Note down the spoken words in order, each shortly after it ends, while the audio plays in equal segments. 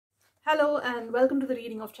Hello and welcome to the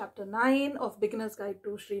reading of chapter 9 of Beginner's Guide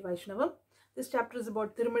to SriVaishnavam. This chapter is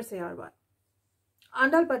about Thirumazhisai.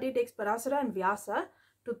 Andalpati takes Parasara and Vyasa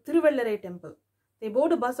to Thiruvellarai temple. They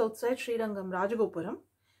board a bus outside Srirangam Rajagopuram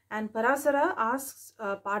and Parasara asks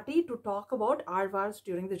Patti to talk about azhwars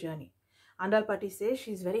during the journey. Andalpati says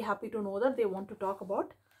she is very happy to know that they want to talk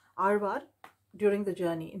about azhwar during the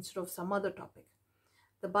journey instead of some other topic.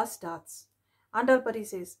 The bus starts. Andalpati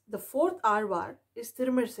says, the fourth azhwar is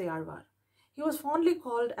Thirumazhisai. He was fondly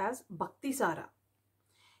called as Bhakti Sara.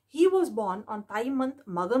 He was born on Thai month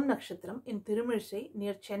Magam Nakshatram in Thirumazhisai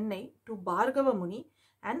near Chennai to Bhargava Muni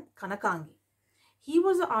and Kanakangi. He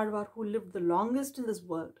was the azhwar who lived the longest in this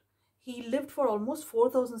world. He lived for almost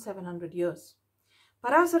 4,700 years.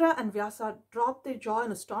 Parasara and Vyasa dropped their jaw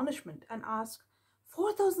in astonishment and asked,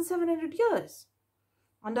 4,700 years?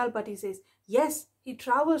 Andalpati says, yes, he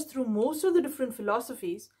traversed through most of the different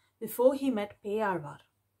philosophies before he met Peyarvar.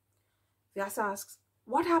 Vyasa asks,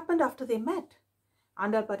 what happened after they met?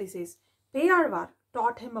 Andalpati says, Peyarvar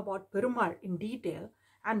taught him about Perumal in detail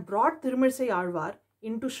and brought Thirumazhisai azhwar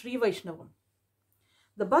into SriVaishnavam.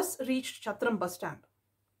 The bus reached Chatram bus stand.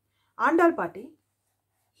 Andalpati,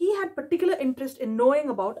 he had particular interest in knowing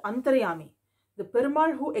about Antaryami, the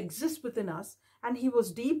Perumal who exists within us, and he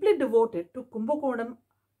was deeply devoted to Kumbakonam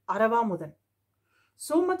Aravamudan.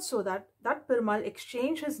 So much so that Perumal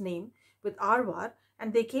exchanged his name with azhwar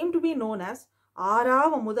and they came to be known as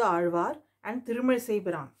Aravamuda azhwar and Thirumazhisai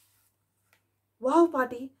Biran. Wow,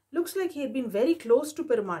 Patti, looks like he had been very close to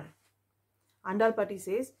Perumal. Andalpati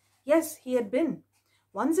says, yes, he had been.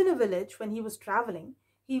 Once in a village, when he was traveling,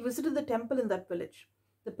 he visited the temple in that village.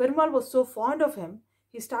 The Perumal was so fond of him,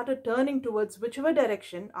 he started turning towards whichever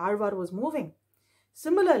direction azhwar was moving.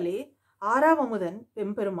 Similarly, Aravamudan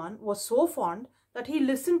Pimperuman was so fond that he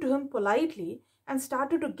listened to him politely and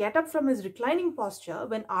started to get up from his reclining posture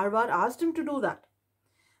when azhwar asked him to do that.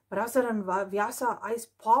 Parasara and Vyasa eyes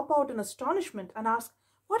pop out in astonishment and ask,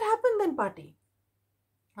 what happened then, Patti?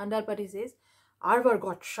 Andalpati says, azhwar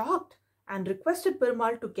got shocked and requested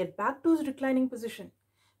Perumal to get back to his reclining position.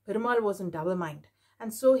 Perumal was in double mind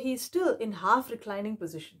and so he is still in half reclining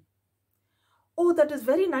position. Oh, that is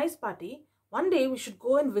very nice, Patti. One day we should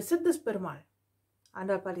go and visit this Perumal.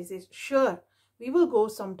 Andalpati says, sure, we will go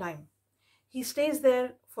sometime. He stays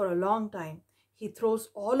there for a long time. He throws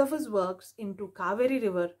all of his works into Kaveri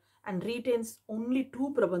river and retains only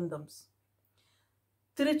two prabandhams,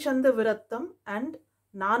 Tiruchanda Virattam and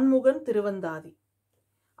Nanmugan Tiruvandadi.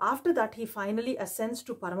 After that, he finally ascends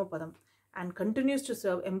to Paramapadam and continues to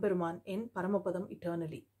serve Emperuman in Paramapadam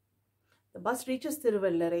eternally. The bus reaches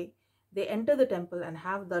Thiruvellarai. They enter the temple and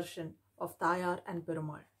have darshan of Tayar and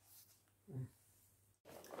Perumal.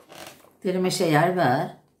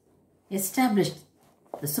 Thirumazhisai established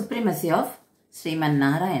the supremacy of Sriman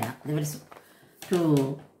Narayana. There were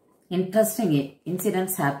two interesting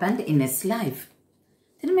incidents happened in his life.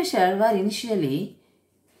 Thirumazhisai initially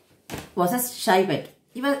was a shy bit.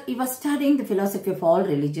 He was studying the philosophy of all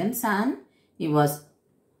religions and he was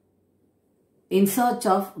in search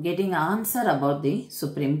of getting an answer about the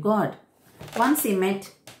Supreme God. Once he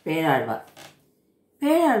met Peyarvar.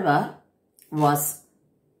 Peyarvar was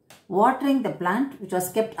watering the plant which was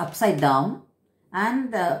kept upside down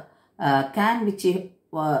and the can which he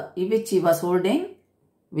was holding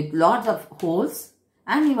with lots of holes,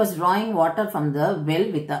 and he was drawing water from the well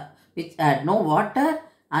which had no water,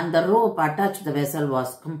 and the rope attached to the vessel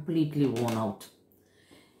was completely worn out.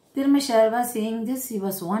 Thirumazhisai seeing this, he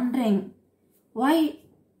was wondering why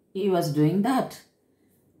he was doing that.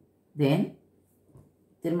 Then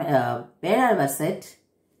Peyarvar said,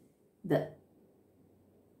 the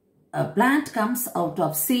plant comes out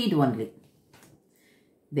of seed only.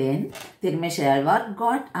 Then Thirumazhisai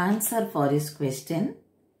got answer for his question.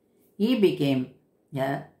 He became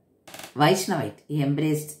a Vaishnavite. He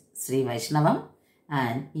embraced SriVaishnavam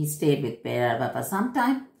and he stayed with Peyarvar for some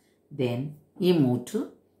time. Then he moved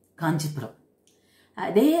to Kanchipuram.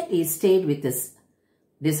 There he stayed with his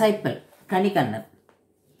disciple Kanikannan.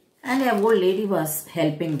 And a old lady was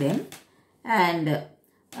helping them, and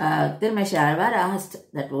Thirumazhisai asked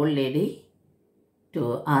that old lady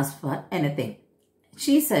to ask for anything.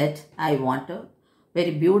 She said, I want a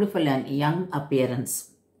very beautiful and young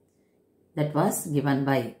appearance. That was given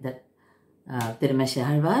by the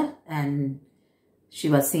Thirumazhisai, and she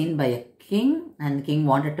was seen by a king, and king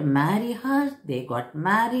wanted to marry her. They got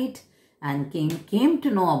married and king came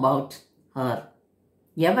to know about her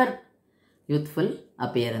ever youthful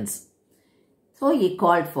appearance. So he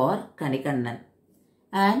called for Kanikannan,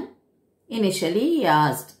 and initially he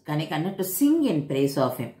asked Kanikannan to sing in praise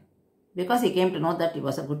of him because he came to know that he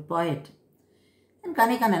was a good poet. And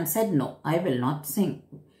Kanikannan said, no, I will not sing.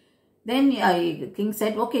 Then king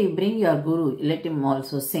said, okay, bring your guru, let him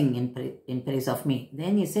also sing in praise of me.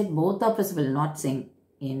 Then he said, both of us will not sing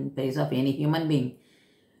in praise of any human being.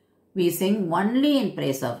 We sing only in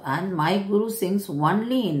praise of, and my guru sings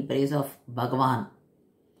only in praise of Bhagavan.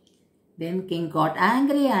 Then king got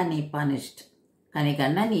angry and he punished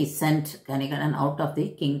Kanikannan. He sent Kanikannan out of the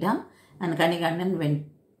kingdom, and Kanikannan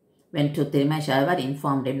went to Thirumazhisai,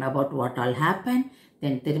 informed him about what all happened.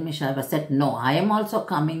 Then Thirumazhisai said, no, I am also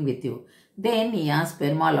coming with you. Then he asked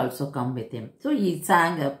Perumal also come with him. So he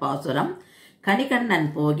sang a pasuram.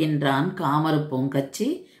 Kanikannan pogindran kamaru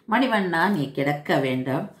punkachi Manivanna ni kedakka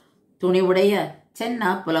vendam Tunivudaya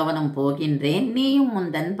Chenna Pulavanam pogindren Neeyum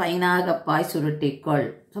mundan painaga pai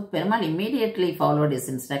suruttikkol. So Perumal immediately followed his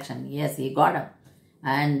instruction. Yes, he got up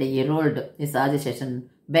and he rolled his Adiseshan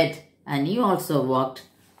bed, and he also walked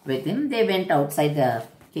with him. They went outside the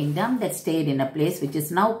kingdom. That stayed in a place which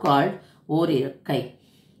is now called Orirkai.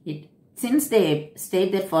 Since they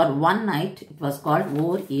stayed there for one night, it was called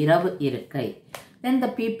Iravu Irkai. Then the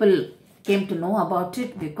people came to know about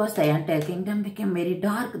it because the entire kingdom became very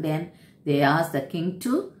dark. Then they asked the king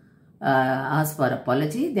to ask for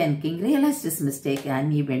apology. Then king realized his mistake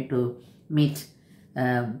and he went to meet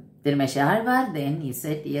Thirumazhisai. Then he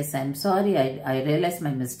said, yes, I'm sorry, I realized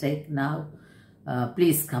my mistake now.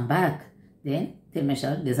 Please come back. Then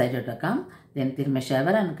Thirumazhisai decided to come. Then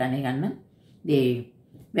Thirumazhisai and Kanikannan, they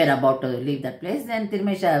were about to leave that place. Then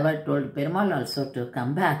Thirumazhisai told Perumal also to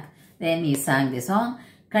come back. Then he sang the song.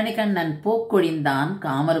 Kanikannan Pokkodindan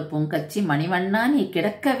Kamaru Punkachi Manivanna ni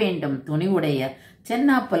kedakka vendum Tunivudaya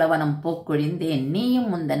Chenna Pulavanam Pokkodinde Neeyum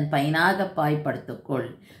mundan painaga pai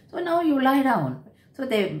paduttukkol. So now you lie down. So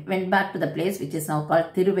they went back to the place which is now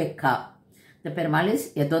called Thiruvekka. The Perumal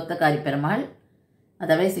is Yadottakari Perumal.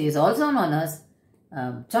 Otherwise, he is also known as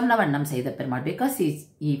Chonnavannam Seida Perumal, because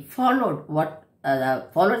he followed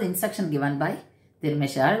followed the instruction given by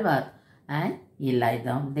Thirumazhisai and he lied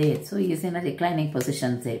down there. So he is in a reclining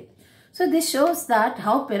position there. So this shows that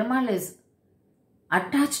how Perumal is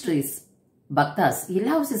attached to his bhaktas. He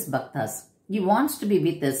loves his bhaktas. He wants to be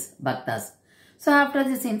with his bhaktas. So after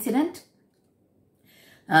this incident,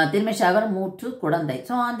 Thirumazhisai moved to Kudandai.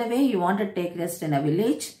 So on the way, he wanted to take rest in a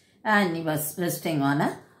village, and he was resting on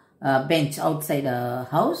a bench outside a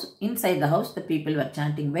house. Inside the house, the people were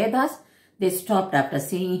chanting Vedas. They stopped after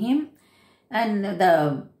seeing him, and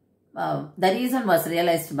the reason was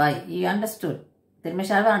realized by, he understood.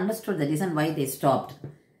 Thirumazhisai understood the reason why they stopped.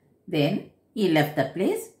 Then he left the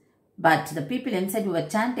place, but the people inside who were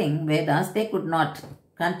chanting Vedas, they could not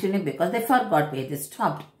continue because they forgot why they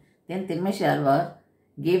stopped. Then Thirumazhisai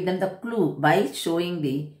gave them the clue by showing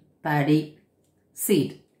the paddy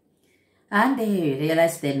seed. And they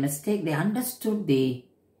realized their mistake. They understood the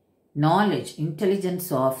knowledge,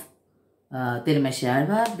 intelligence of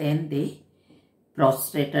Thirumazhisai. Then they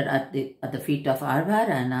prostrated at the feet of Azhwar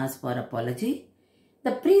and asked for apology.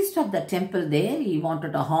 The priest of the temple there, he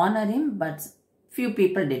wanted to honor him, but few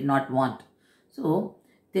people did not want. So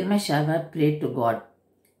Thirumazhisai prayed to God,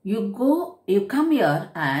 you come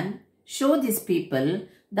here and show these people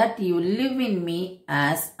that you live in me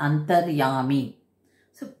as Antaryami.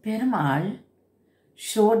 So Perumal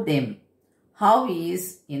showed them how he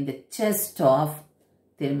is in the chest of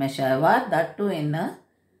Thirumazhisai, that too in a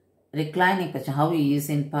reclining position, how he is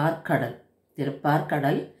in Parkadal,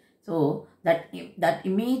 Tirupparkadal. So that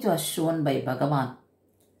image was shown by Bhagavan.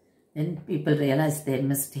 Then people realized their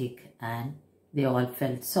mistake and they all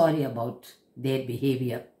felt sorry about their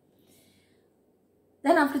behavior.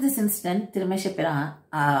 Then after this incident,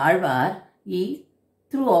 Thirumazhisai, he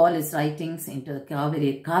threw all his writings into the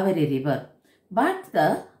Kaveri river. But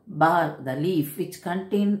the leaf which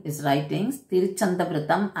contained his writings,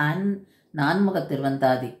 Tiruchandabratam and Nanmuga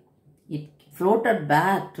Tiruvantadi, it floated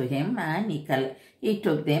back to him, and he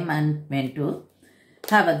took them and went to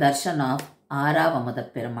have a darshan of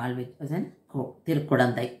Aravamada Perumal, which was in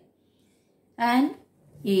Tirukudandai. And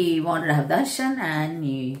he wanted to have darshan, and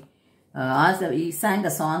he sang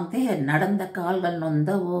a song there, Nadanda Kalgal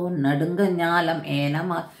Nondavo, Nadunga Nyalam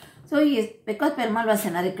Enama. So because Perumal was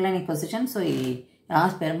in a reclining position, so he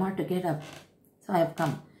asked Perumal to get up. So I have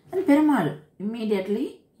come. And Perumal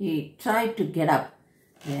immediately, he tried to get up.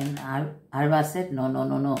 Then Azhwar said,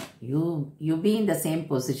 no, you be in the same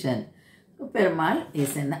position. So Perumal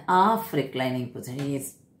is in a half reclining position.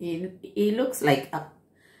 He looks like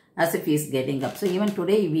as if he is getting up. So even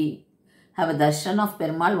today we have a darshan of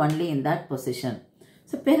Perumal only in that position.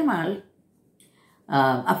 So Perumal,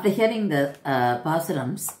 after hearing the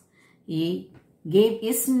pasurams, he gave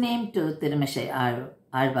his name to Thirumazhisai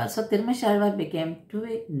Azhwar. So Thirumazhisai Azhwar became to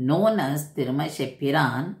be known as Thirumazhisai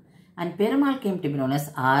Piran, and Perumal came to be known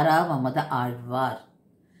as Aravamada Azhwar.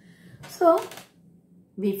 So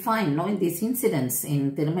we find knowing these incidents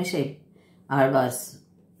in Thirumazhisai Azhwar's,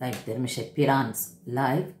 like Thirumazhisai Piran's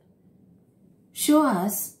life, show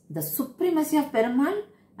us the supremacy of Perumal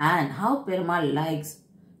and how Perumal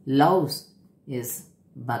loves his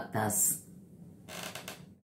bhaktas.